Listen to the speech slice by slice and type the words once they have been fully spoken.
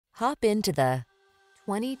Hop into the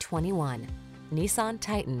 2021 Nissan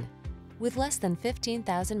Titan. With less than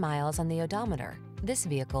 15,000 miles on the odometer, this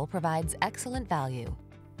vehicle provides excellent value.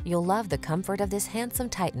 You'll love the comfort of this handsome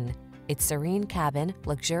Titan. Its serene cabin,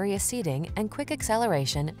 luxurious seating, and quick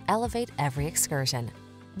acceleration elevate every excursion.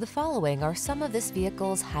 The following are some of this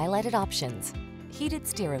vehicle's highlighted options: heated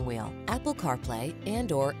steering wheel, Apple CarPlay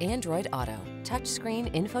and/or Android Auto,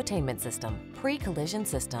 touchscreen infotainment system, pre-collision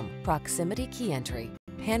system, proximity key entry,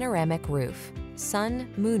 panoramic roof, sun,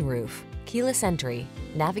 moon roof, keyless entry,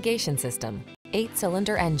 navigation system,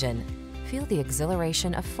 8-cylinder engine. Feel the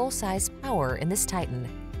exhilaration of full-size power in this Titan.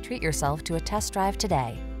 Treat yourself to a test drive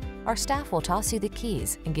today. Our staff will toss you the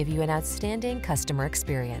keys and give you an outstanding customer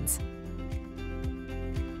experience.